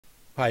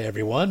Hi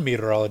everyone,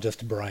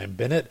 meteorologist Brian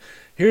Bennett.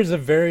 Here's the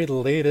very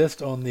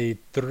latest on the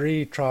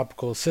three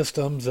tropical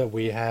systems that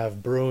we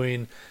have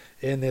brewing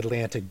in the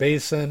Atlantic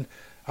Basin.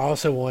 I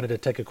also wanted to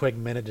take a quick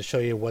minute to show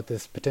you what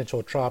this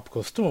potential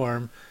tropical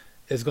storm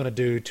is going to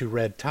do to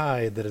red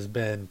tide that has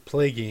been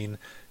plaguing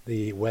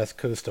the west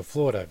coast of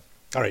Florida.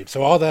 All right,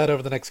 so all that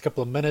over the next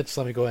couple of minutes.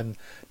 Let me go ahead and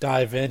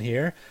dive in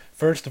here.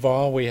 First of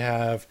all, we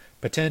have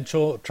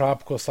potential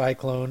tropical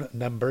cyclone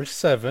number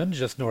 7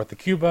 just north of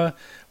Cuba.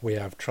 We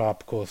have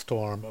tropical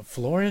storm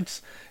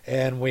Florence,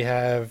 and we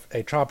have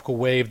a tropical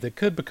wave that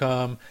could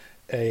become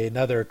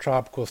another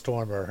tropical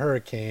storm or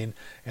hurricane,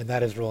 and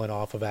that is rolling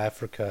off of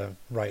Africa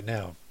right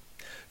now.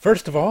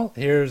 First of all,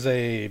 here's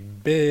a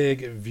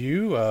big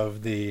view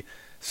of the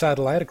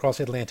satellite across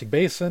the Atlantic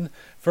Basin.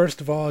 First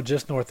of all,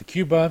 just north of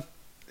Cuba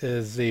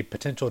is the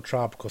potential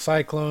tropical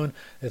cyclone.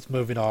 It's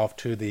moving off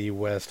to the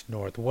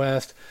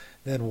west-northwest.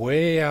 Then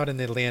way out in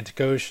the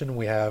Atlantic Ocean,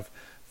 we have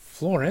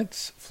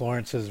Florence.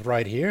 Florence is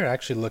right here,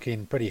 actually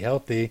looking pretty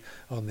healthy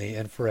on the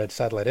infrared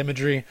satellite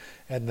imagery.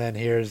 And then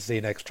here's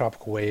the next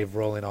tropical wave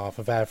rolling off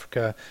of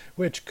Africa,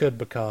 which could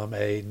become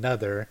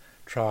another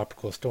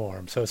tropical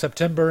storm. So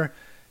September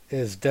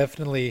is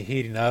definitely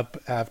heating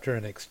up after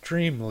an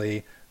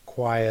extremely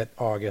quiet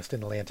August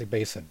in the Atlantic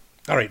Basin.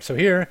 All right, so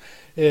here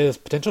is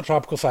potential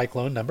tropical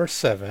cyclone number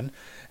 7,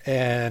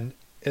 and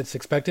it's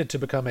expected to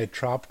become a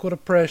tropical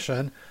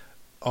depression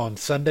on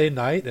Sunday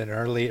night and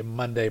early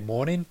Monday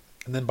morning,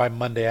 and then by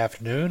Monday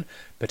afternoon,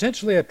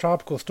 potentially a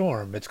tropical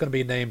storm. It's going to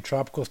be named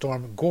Tropical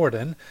Storm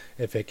Gordon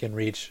if it can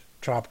reach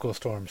tropical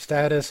storm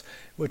status,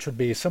 which would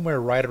be somewhere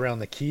right around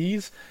the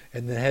Keys,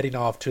 and then heading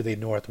off to the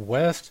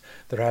northwest.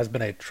 There has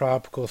been a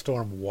tropical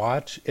storm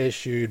watch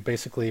issued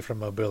basically from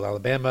Mobile,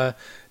 Alabama,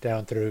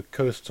 down through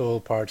coastal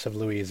parts of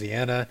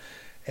Louisiana,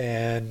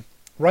 and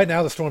right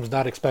now the storm is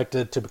not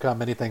expected to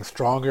become anything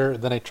stronger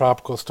than a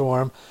tropical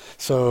storm,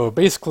 so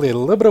basically a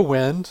little bit of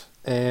wind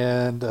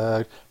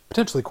and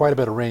potentially quite a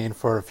bit of rain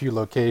for a few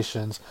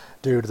locations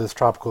due to this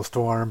tropical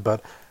storm,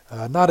 but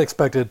not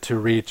expected to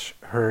reach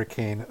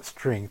hurricane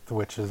strength,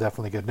 which is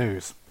definitely good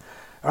news.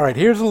 All right,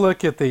 here's a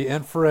look at the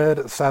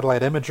infrared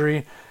satellite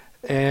imagery,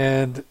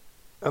 and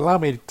allow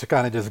me to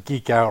kind of just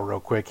geek out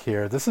real quick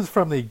here. This is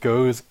from the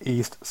GOES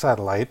East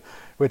satellite,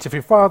 which if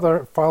you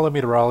follow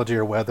meteorology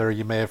or weather,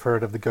 you may have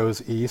heard of the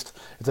GOES East.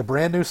 It's a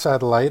brand new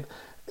satellite,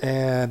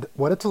 and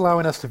what it's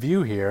allowing us to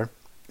view here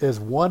is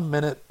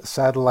 1-minute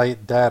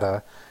satellite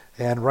data.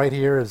 And right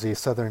here is the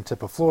southern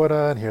tip of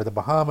Florida, and here are the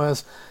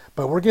Bahamas.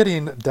 But we're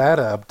getting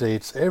data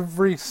updates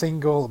every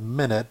single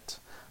minute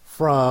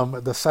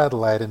from the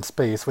satellite in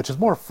space, which is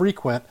more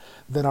frequent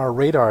than our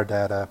radar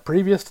data.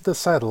 Previous to the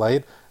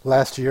satellite,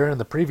 last year and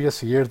the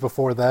previous years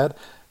before that,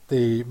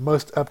 the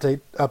most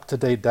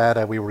up-to-date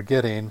data we were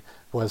getting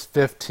was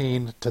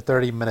 15 to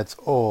 30 minutes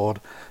old.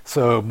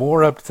 So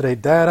more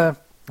up-to-date data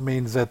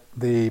means that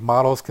the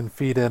models can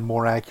feed in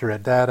more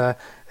accurate data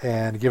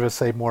and give us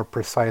a more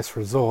precise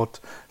result.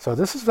 So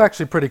this is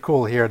actually pretty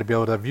cool here to be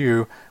able to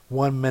view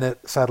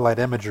 1-minute satellite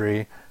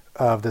imagery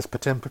of this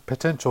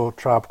potential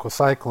tropical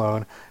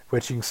cyclone,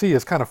 which you can see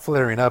is kind of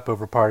flaring up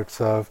over parts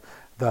of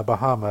the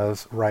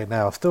Bahamas right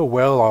now. Still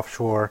well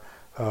offshore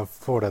of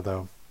Florida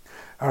though.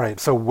 All right,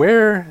 so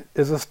where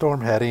is the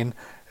storm heading?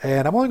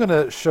 And I'm only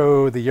going to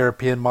show the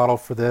European model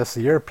for this.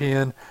 The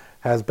European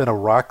has been a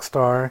rock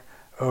star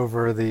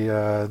over the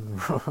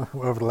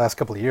over the last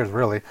couple of years,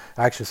 really,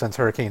 actually since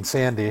Hurricane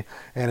Sandy,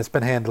 and it's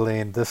been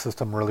handling this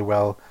system really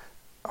well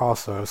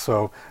also.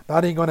 So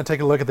not even going to take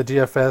a look at the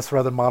GFS or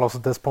other models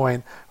at this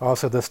point.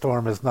 Also, this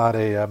storm is not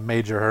a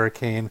major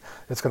hurricane.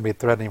 It's going to be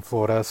threatening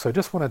Florida. So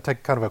just want to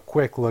take kind of a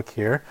quick look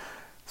here.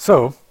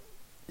 So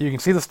you can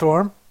see the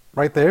storm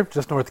right there,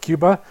 just north of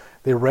Cuba.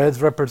 The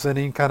reds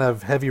representing kind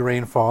of heavy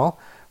rainfall.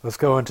 Let's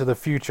go into the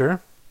future,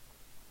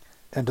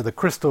 into the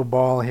crystal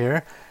ball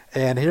here.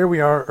 And here we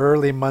are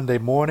early Monday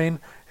morning,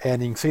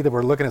 and you can see that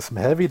we're looking at some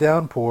heavy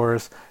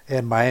downpours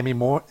in Miami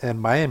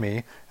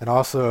and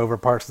also over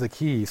parts of the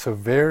Keys. So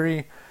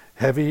very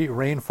heavy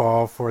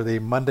rainfall for the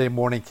Monday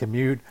morning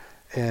commute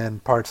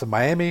in parts of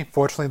Miami.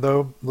 Fortunately,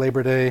 though,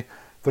 Labor Day,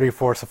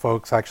 3/4 of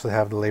folks actually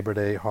have the Labor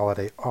Day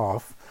holiday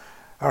off.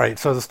 All right,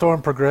 so the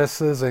storm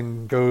progresses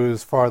and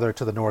goes farther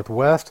to the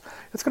northwest.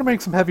 It's going to bring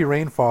some heavy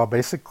rainfall,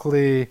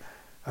 basically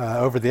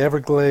over the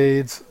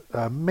Everglades,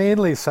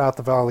 mainly south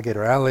of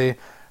Alligator Alley.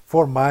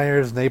 Fort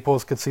Myers,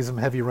 Naples could see some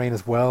heavy rain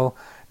as well,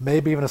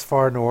 maybe even as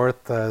far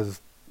north as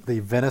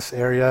the Venice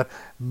area.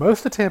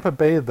 Most of Tampa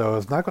Bay, though,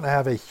 is not going to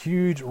have a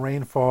huge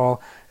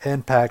rainfall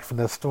impact from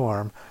this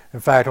storm. In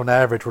fact, on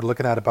average, we're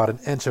looking at about an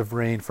inch of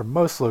rain for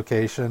most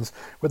locations,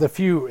 with a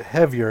few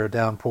heavier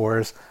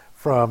downpours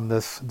from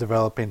this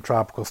developing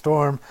tropical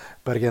storm.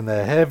 But again,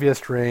 the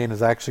heaviest rain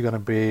is actually going to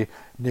be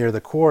near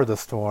the core of the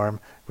storm,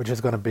 which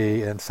is going to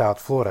be in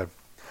South Florida.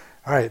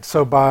 All right,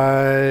 so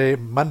by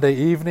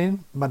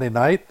Monday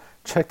night,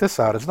 check this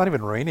out. It's not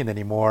even raining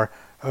anymore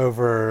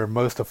over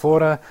most of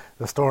Florida.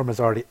 The storm has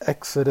already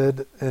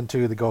exited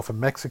into the Gulf of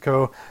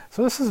Mexico.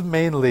 So this is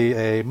mainly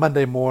a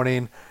Monday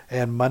morning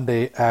and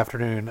Monday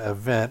afternoon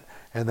event.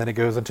 and then it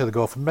goes into the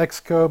Gulf of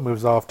Mexico,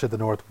 moves off to the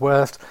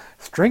northwest,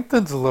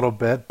 strengthens a little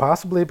bit,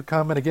 possibly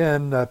becoming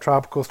again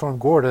Tropical Storm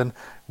Gordon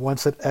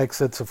once it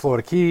exits the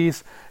Florida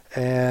Keys.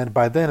 And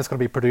by then it's going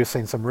to be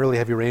producing some really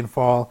heavy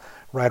rainfall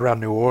right around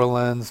New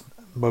Orleans,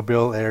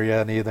 Mobile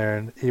area,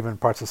 and even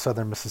parts of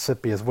southern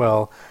Mississippi as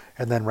well,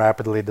 and then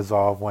rapidly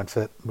dissolve once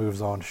it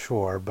moves on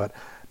shore. But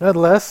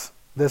nonetheless,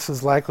 this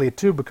is likely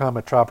to become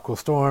a tropical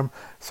storm,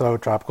 so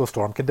tropical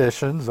storm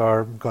conditions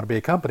are going to be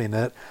accompanying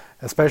it,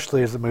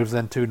 especially as it moves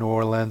into New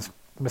Orleans,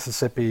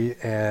 Mississippi,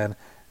 and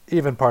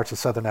even parts of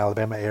southern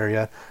Alabama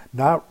area.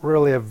 Not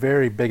really a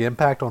very big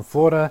impact on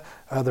Florida,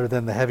 other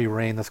than the heavy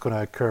rain that's going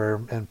to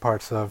occur in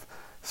parts of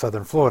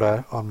southern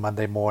Florida on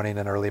Monday morning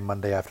and early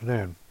Monday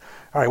afternoon.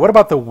 All right, what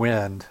about the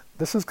wind?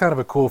 This is kind of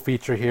a cool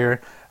feature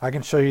here. I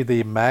can show you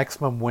the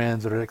maximum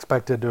winds that are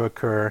expected to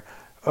occur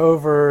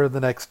over the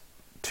next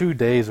 2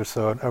 days or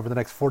so, over the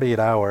next 48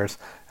 hours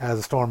as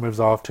the storm moves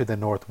off to the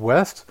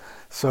northwest.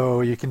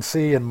 So you can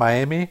see in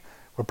Miami,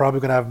 we're probably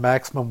going to have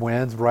maximum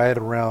winds right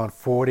around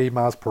 40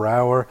 miles per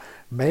hour,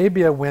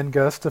 maybe a wind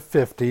gust of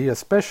 50,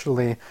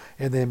 especially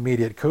in the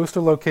immediate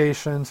coastal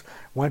locations.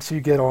 Once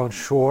you get on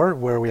shore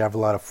where we have a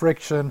lot of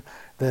friction,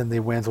 then the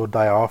winds will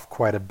die off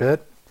quite a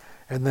bit.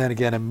 And then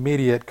again,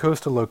 immediate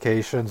coastal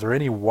locations or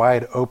any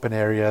wide open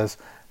areas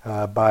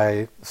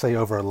by, say,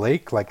 over a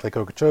lake, like Lake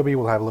Okeechobee,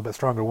 will have a little bit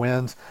stronger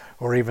winds,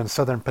 or even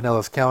southern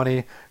Pinellas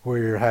County, where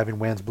you're having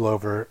winds blow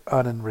over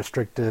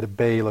unrestricted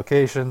bay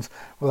locations,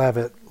 will have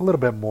a little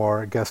bit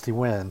more gusty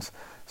winds.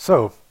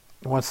 So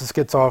once this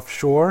gets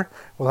offshore,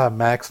 we'll have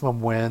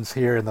maximum winds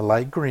here in the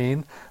light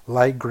green.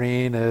 Light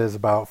green is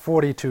about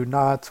 42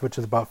 knots, which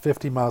is about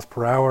 50 miles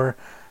per hour.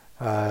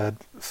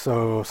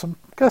 So some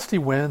gusty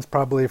winds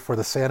probably for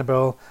the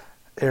Sanibel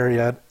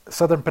area.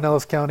 Southern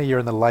Pinellas County, you're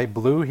in the light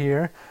blue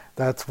here.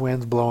 That's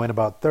winds blowing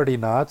about 30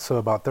 knots, so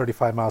about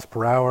 35 miles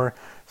per hour.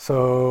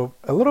 So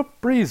a little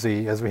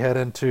breezy as we head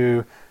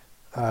into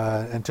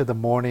the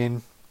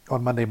morning,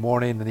 on Monday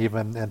morning, and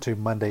even into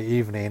Monday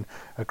evening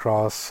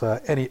across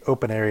any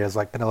open areas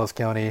like Pinellas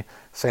County,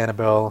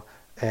 Sanibel,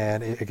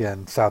 and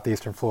again,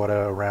 southeastern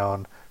Florida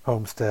around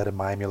Homestead and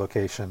Miami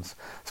locations.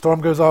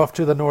 Storm goes off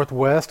to the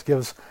northwest,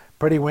 gives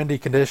pretty windy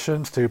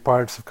conditions to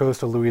parts of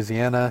coastal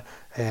Louisiana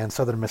and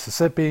southern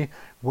Mississippi.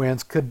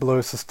 Winds could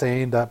blow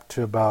sustained up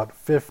to about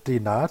 50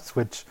 knots,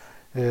 which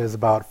is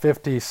about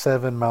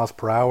 57 miles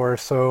per hour.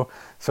 So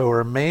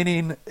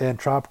remaining in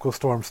tropical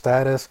storm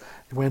status,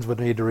 winds would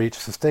need to reach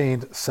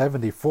sustained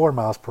 74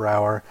 miles per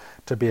hour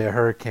to be a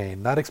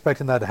hurricane. Not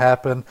expecting that to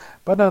happen,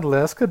 but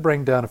nonetheless could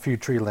bring down a few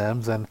tree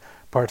limbs in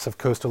parts of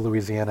coastal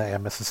Louisiana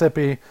and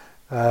Mississippi,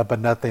 but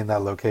nothing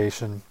that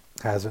location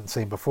hasn't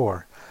seen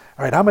before.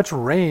 All right, how much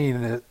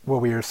rain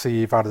will we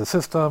receive out of the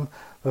system?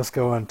 Let's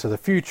go into the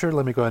future.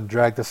 Let me go ahead and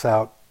drag this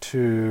out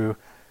to,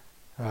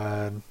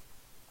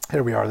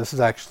 here we are. This is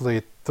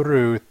actually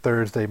through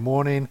Thursday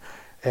morning.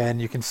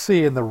 And you can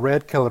see in the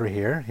red color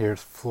here,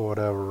 here's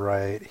Florida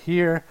right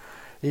here.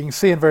 You can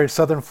see in very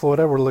southern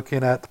Florida, we're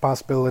looking at the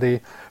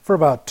possibility for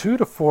about 2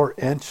 to 4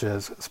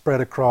 inches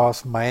spread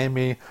across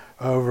Miami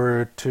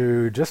over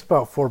to just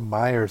about Fort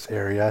Myers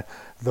area.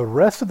 The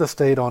rest of the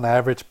state on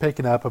average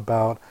picking up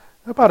about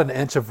an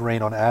inch of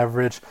rain on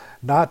average.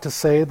 Not to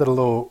say that a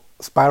little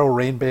spiral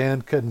rain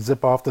band couldn't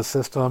zip off the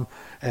system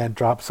and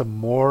drop some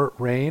more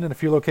rain in a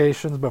few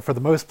locations, but for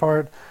the most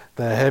part,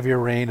 the heavier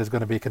rain is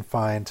going to be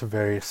confined to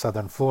very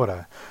southern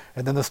Florida.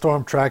 And then the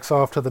storm tracks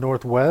off to the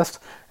northwest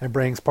and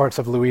brings parts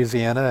of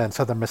Louisiana and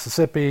southern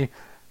Mississippi,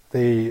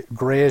 the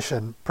grayish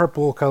and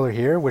purple color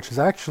here, which is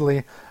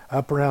actually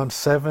up around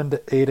 7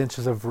 to 8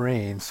 inches of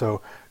rain.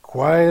 So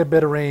quite a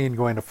bit of rain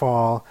going to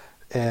fall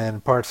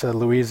in parts of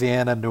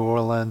Louisiana, New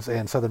Orleans,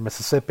 and southern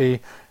Mississippi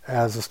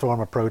as the storm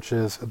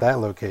approaches that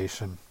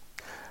location.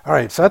 All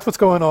right, so that's what's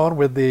going on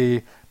with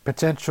the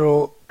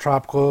potential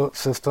tropical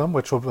system,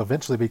 which will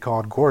eventually be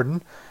called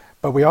Gordon.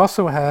 But we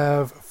also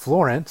have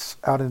Florence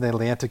out in the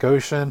Atlantic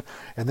Ocean,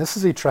 and this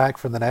is a track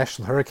from the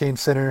National Hurricane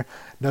Center.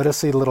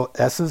 Notice the little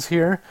S's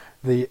here.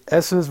 The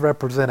S's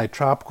represent a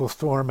tropical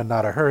storm and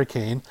not a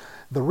hurricane.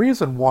 The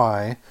reason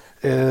why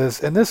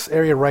is in this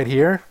area right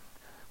here,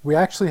 we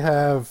actually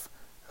have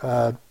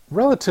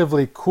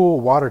relatively cool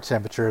water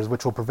temperatures,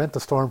 which will prevent the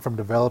storm from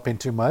developing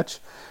too much.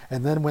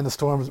 And then when the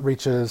storm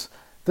reaches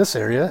this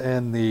area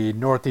in the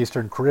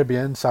northeastern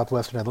Caribbean,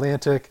 southwestern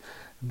Atlantic,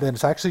 then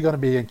it's actually going to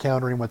be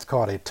encountering what's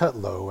called a TUT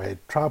low, a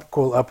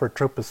tropical upper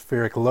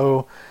tropospheric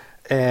low.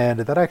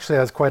 And that actually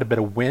has quite a bit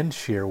of wind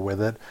shear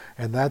with it,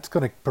 and that's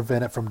going to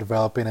prevent it from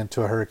developing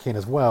into a hurricane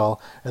as well,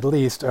 at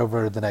least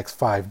over the next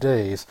 5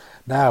 days.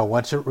 Now,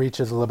 once it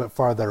reaches a little bit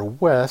farther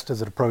west,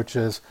 as it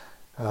approaches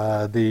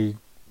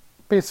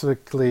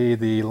basically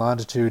the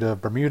longitude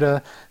of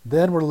Bermuda,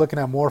 then we're looking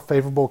at more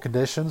favorable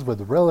conditions with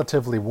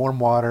relatively warm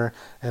water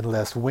and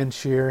less wind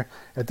shear.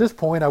 At this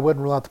point, I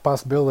wouldn't rule out the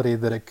possibility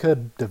that it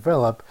could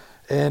develop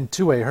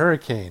into a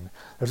hurricane.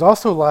 There's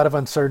also a lot of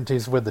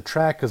uncertainties with the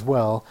track as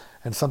well,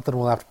 and something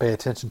we'll have to pay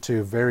attention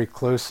to very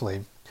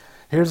closely.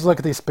 Here's a look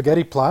at these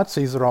spaghetti plots.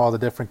 These are all the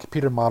different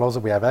computer models that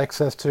we have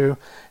access to.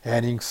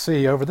 And you can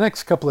see over the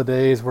next couple of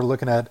days, we're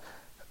looking at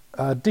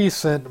a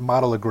decent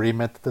model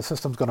agreement that the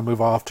system's going to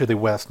move off to the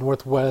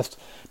west-northwest.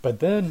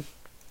 But then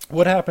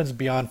what happens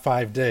beyond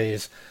 5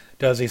 days?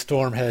 Does a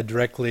storm head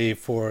directly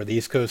for the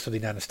east coast of the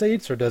United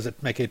States, or does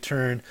it make a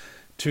turn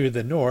to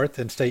the north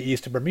and stay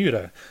east of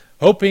Bermuda?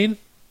 Hoping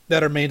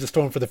that remains a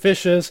storm for the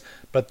fishes,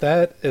 but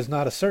that is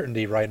not a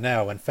certainty right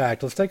now. In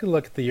fact, let's take a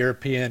look at the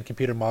European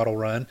computer model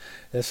run.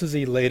 This is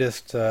the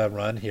latest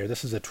run here.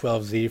 This is a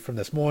 12Z from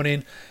this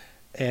morning,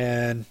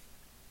 and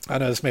I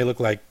know this may look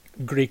like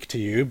Greek to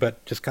you,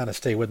 but just kind of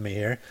stay with me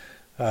here.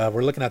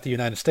 We're looking at the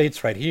United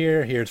States right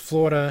here. Here's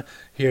Florida.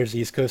 Here's the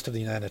east coast of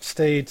the United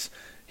States.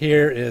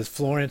 Here is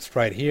Florence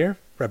right here,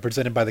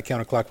 represented by the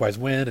counterclockwise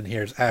wind, and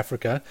here's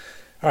Africa.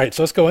 All right,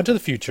 so let's go into the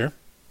future.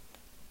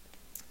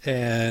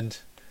 And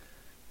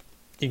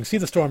you can see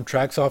the storm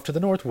tracks off to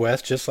the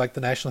northwest, just like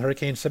the National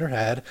Hurricane Center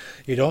had.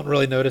 You don't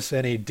really notice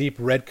any deep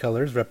red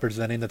colors,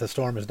 representing that the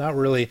storm is not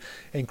really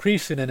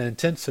increasing in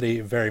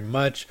intensity very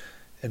much.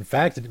 In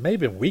fact, it may have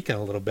been weakened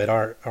a little bit.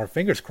 Our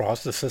fingers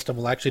crossed the system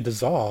will actually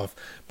dissolve.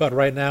 But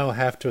right now, I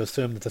have to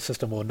assume that the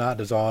system will not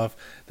dissolve,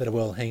 that it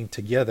will hang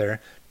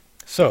together.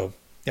 So,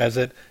 as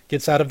it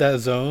gets out of that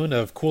zone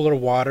of cooler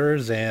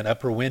waters and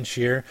upper wind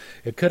shear,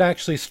 it could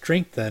actually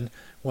strengthen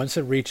once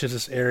it reaches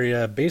this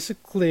area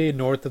basically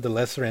north of the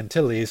Lesser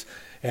Antilles.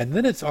 And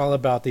then it's all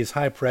about these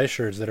high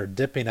pressures that are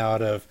dipping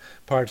out of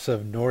parts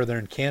of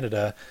northern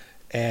Canada.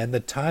 And the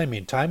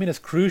timing. Timing is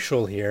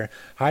crucial here.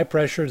 High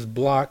pressures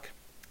block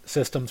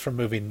systems from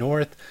moving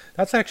north.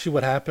 That's actually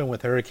what happened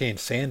with Hurricane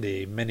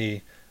Sandy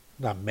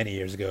not many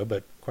years ago,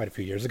 but quite a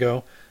few years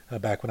ago,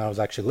 back when I was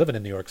actually living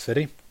in New York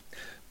City.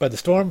 But the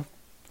storm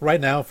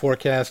right now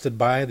forecasted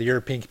by the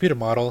European computer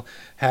model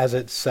has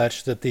it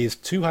such that these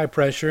two high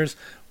pressures,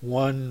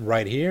 one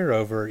right here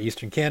over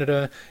eastern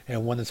Canada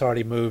and one that's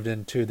already moved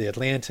into the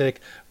Atlantic,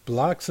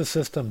 blocks the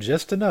system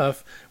just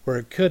enough where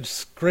it could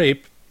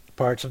scrape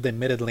parts of the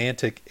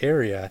mid-Atlantic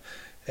area.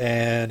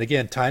 And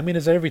again, timing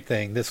is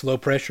everything. This low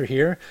pressure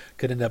here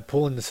could end up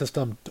pulling the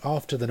system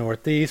off to the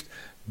northeast,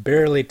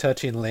 barely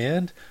touching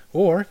land,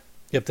 or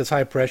if this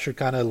high pressure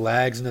kind of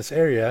lags in this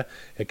area,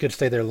 it could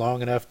stay there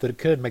long enough that it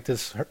could make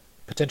this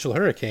potential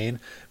hurricane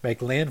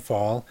make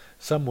landfall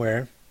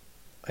somewhere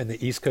in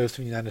the east coast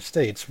of the United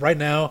States. Right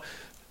now,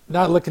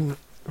 not looking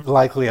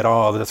likely at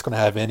all that it's going to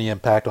have any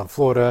impact on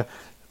Florida.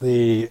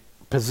 The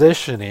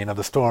positioning of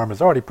the storm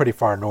is already pretty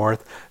far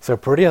north, so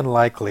pretty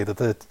unlikely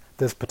that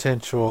this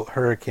potential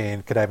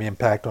hurricane could have an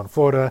impact on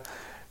Florida.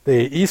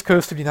 The east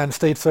coast of the United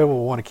States, though,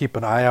 will want to keep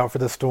an eye out for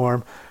this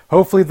storm.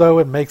 Hopefully, though,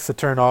 it makes the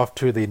turn off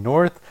to the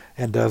north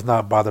and does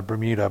not bother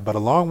Bermuda. But a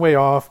long way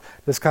off,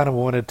 just kind of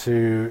wanted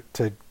to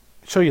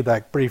show you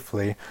that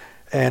briefly.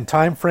 And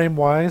time frame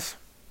wise,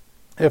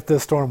 if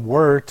this storm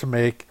were to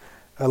make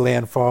a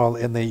landfall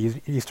in the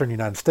eastern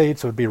United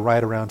States, it would be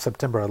right around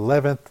September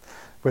 11th,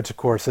 which of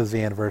course is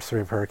the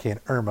anniversary of Hurricane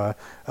Irma,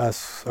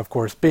 us of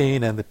course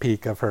being in the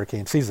peak of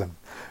hurricane season.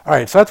 All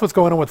right, so that's what's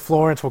going on with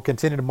Florence. We'll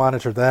continue to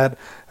monitor that.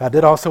 I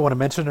did also want to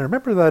mention,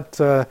 remember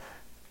that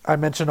I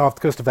mentioned off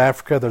the coast of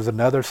Africa, there's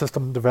another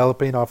system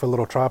developing off a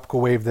little tropical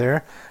wave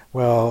there.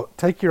 Well,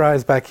 take your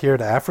eyes back here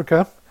to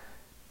Africa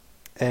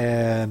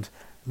and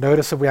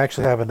notice that we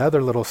actually have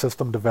another little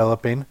system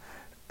developing.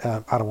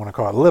 I don't want to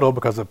call it little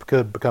because it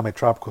could become a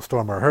tropical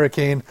storm or a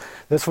hurricane.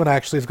 This one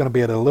actually is going to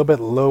be at a little bit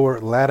lower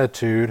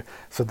latitude,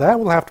 so that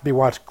will have to be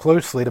watched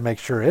closely to make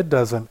sure it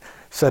doesn't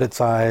set its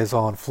eyes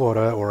on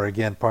Florida or,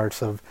 again,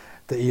 parts of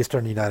the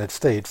eastern United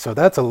States. So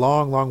that's a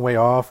long, long way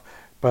off,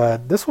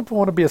 but this will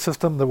want to be a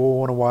system that we'll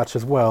want to watch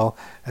as well,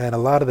 and a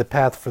lot of the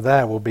path for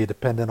that will be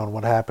dependent on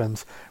what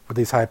happens with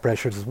these high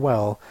pressures as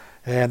well.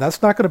 And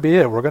that's not going to be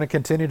it. We're going to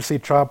continue to see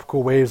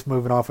tropical waves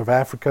moving off of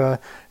Africa,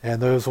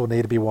 and those will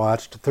need to be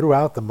watched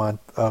throughout the month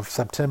of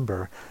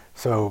September.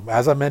 So,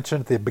 as I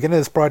mentioned at the beginning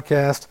of this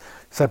broadcast,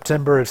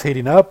 September is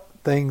heating up.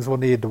 Things we'll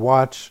need to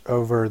watch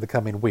over the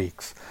coming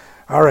weeks.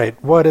 All right,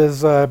 what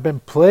has been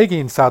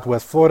plaguing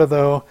Southwest Florida,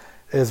 though,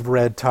 is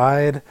red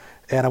tide.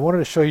 And I wanted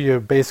to show you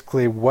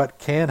basically what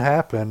can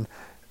happen,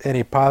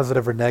 any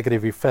positive or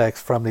negative effects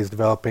from these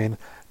developing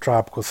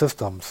tropical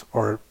systems,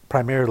 or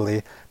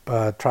primarily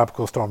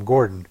Tropical Storm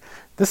Gordon.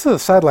 This is a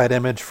satellite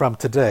image from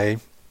today,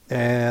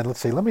 and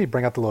let's see, let me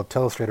bring out the little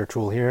telestrator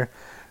tool here.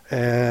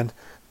 And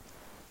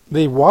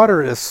the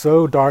water is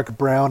so dark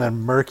brown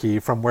and murky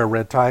from where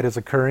red tide is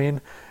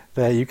occurring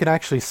that you can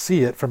actually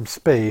see it from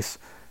space.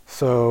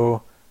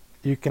 So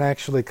you can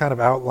actually kind of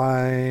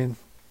outline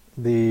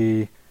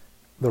the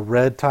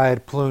red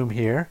tide plume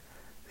here.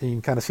 You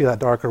can kind of see that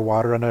darker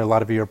water. I know a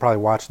lot of you are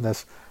probably watching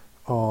this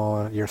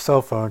on your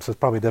cell phone, so it's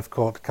probably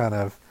difficult to kind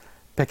of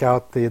pick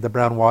out the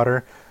brown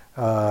water.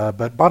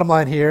 But bottom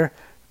line here,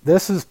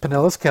 this is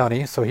Pinellas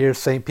County, so here's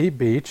St. Pete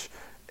Beach,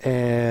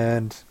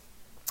 and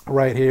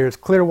right here is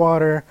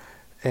Clearwater,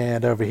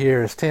 and over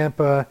here is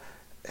Tampa,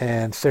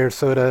 and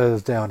Sarasota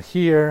is down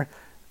here,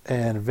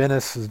 and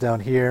Venice is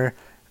down here,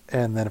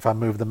 and then if I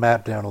move the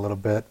map down a little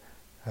bit,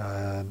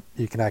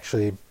 you can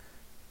actually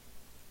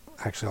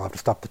actually I'll have to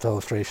stop the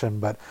illustration,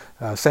 but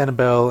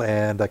Sanibel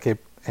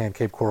and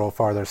Cape Coral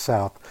farther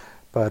south.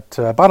 But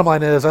bottom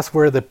line is that's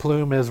where the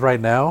plume is right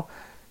now.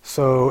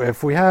 So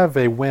if we have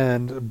a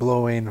wind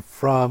blowing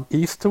from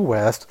east to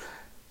west,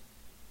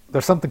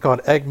 there's something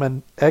called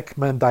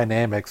Ekman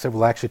dynamics. It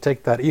will actually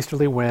take that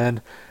easterly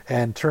wind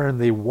and turn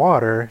the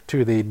water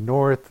to the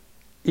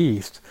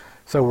northeast.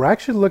 So we're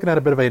actually looking at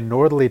a bit of a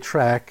northerly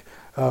track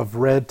of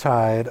red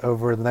tide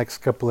over the next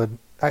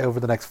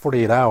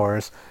 48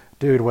 hours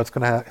due to what's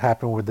going to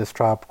happen with this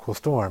tropical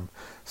storm.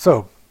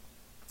 So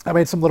I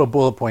made some little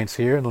bullet points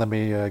here, and let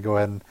me go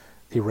ahead and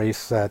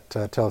erase that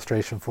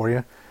illustration for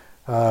you.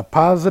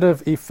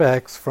 Positive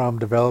effects from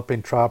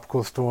developing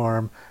tropical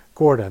storm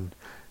Gordon.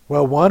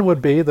 Well, one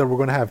would be that we're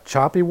going to have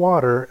choppy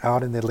water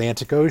out in the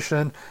Atlantic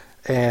Ocean,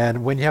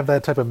 and when you have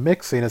that type of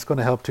mixing, it's going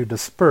to help to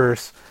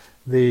disperse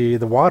the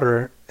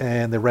water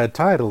and the red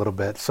tide a little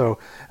bit. So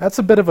that's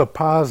a bit of a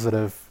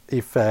positive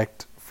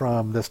effect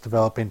from this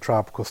developing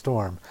tropical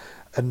storm.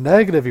 A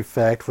negative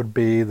effect would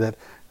be that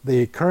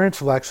the currents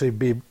will actually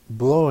be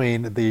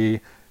blowing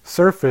the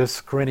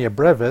surface Carenia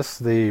brevis,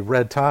 the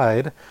red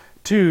tide,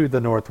 to the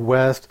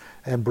northwest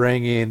and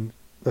bringing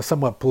the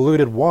somewhat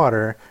polluted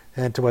water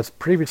into what's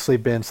previously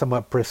been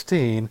somewhat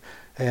pristine,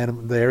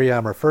 and the area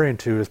I'm referring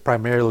to is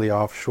primarily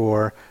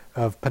offshore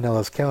of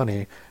Pinellas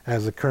County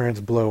as the currents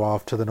blow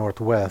off to the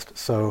northwest.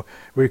 So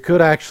we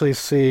could actually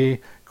see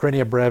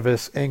Carenia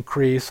brevis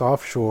increase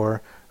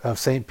offshore of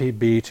St. Pete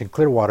Beach and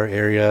Clearwater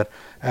area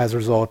as a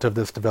result of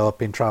this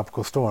developing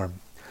tropical storm.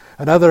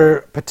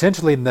 Another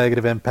potentially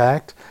negative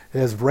impact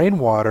is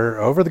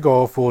rainwater over the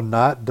Gulf will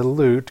not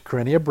dilute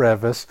Carenia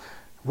brevis.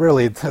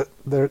 Really,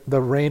 the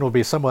rain will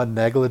be somewhat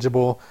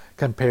negligible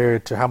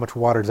compared to how much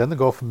water is in the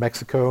Gulf of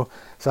Mexico,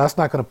 so that's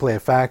not going to play a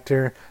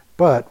factor.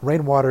 But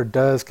rainwater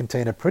does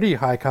contain a pretty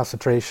high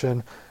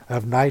concentration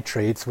of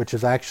nitrates, which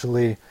is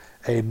actually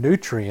a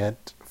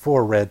nutrient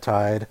for red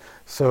tide.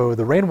 So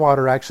the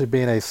rainwater actually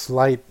being a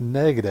slight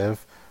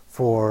negative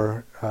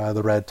for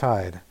the red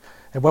tide.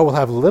 And what will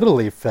have little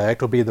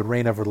effect will be the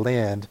rain over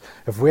land.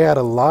 If we had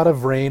a lot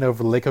of rain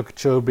over Lake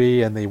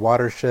Okeechobee and the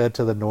watershed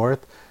to the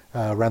north,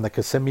 around the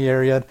Kissimmee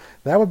area,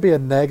 that would be a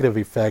negative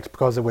effect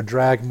because it would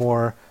drag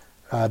more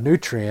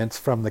nutrients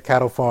from the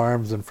cattle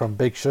farms and from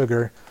Big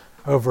Sugar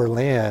over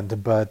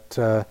land. But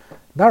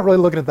not really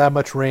looking at that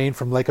much rain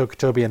from Lake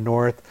Okeechobee and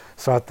north,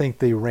 so I think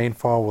the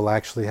rainfall will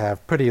actually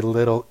have pretty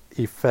little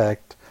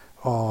effect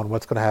on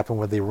what's going to happen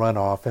with the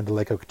runoff into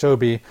Lake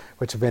Okeechobee,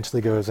 which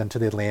eventually goes into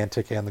the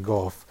Atlantic and the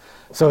Gulf.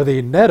 So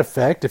the net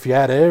effect, if you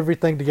add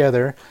everything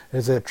together,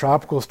 is that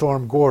Tropical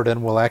Storm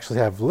Gordon will actually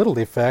have little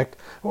effect,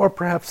 or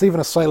perhaps even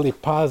a slightly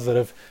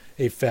positive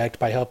effect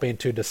by helping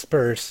to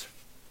disperse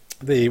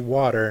the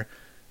water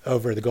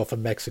over the Gulf of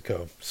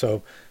Mexico.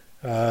 So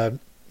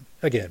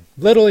again,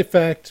 little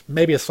effect,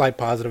 maybe a slight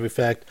positive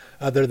effect,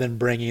 other than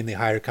bringing the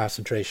higher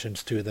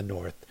concentrations to the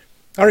north.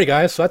 All right,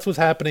 guys, so that's what's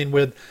happening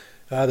with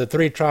the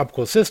three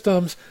tropical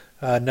systems.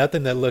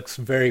 Nothing that looks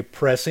very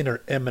pressing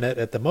or imminent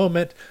at the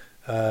moment.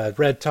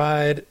 Red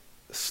tide,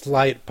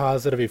 slight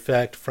positive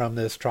effect from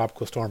this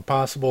tropical storm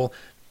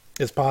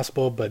is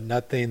possible, but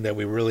nothing that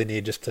we really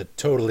need just to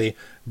totally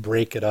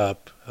break it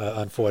up,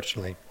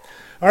 unfortunately.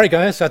 All right,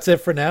 guys, that's it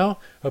for now.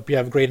 Hope you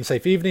have a great and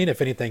safe evening.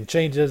 If anything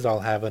changes, I'll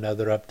have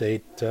another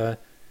update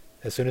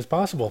as soon as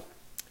possible.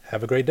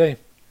 Have a great day.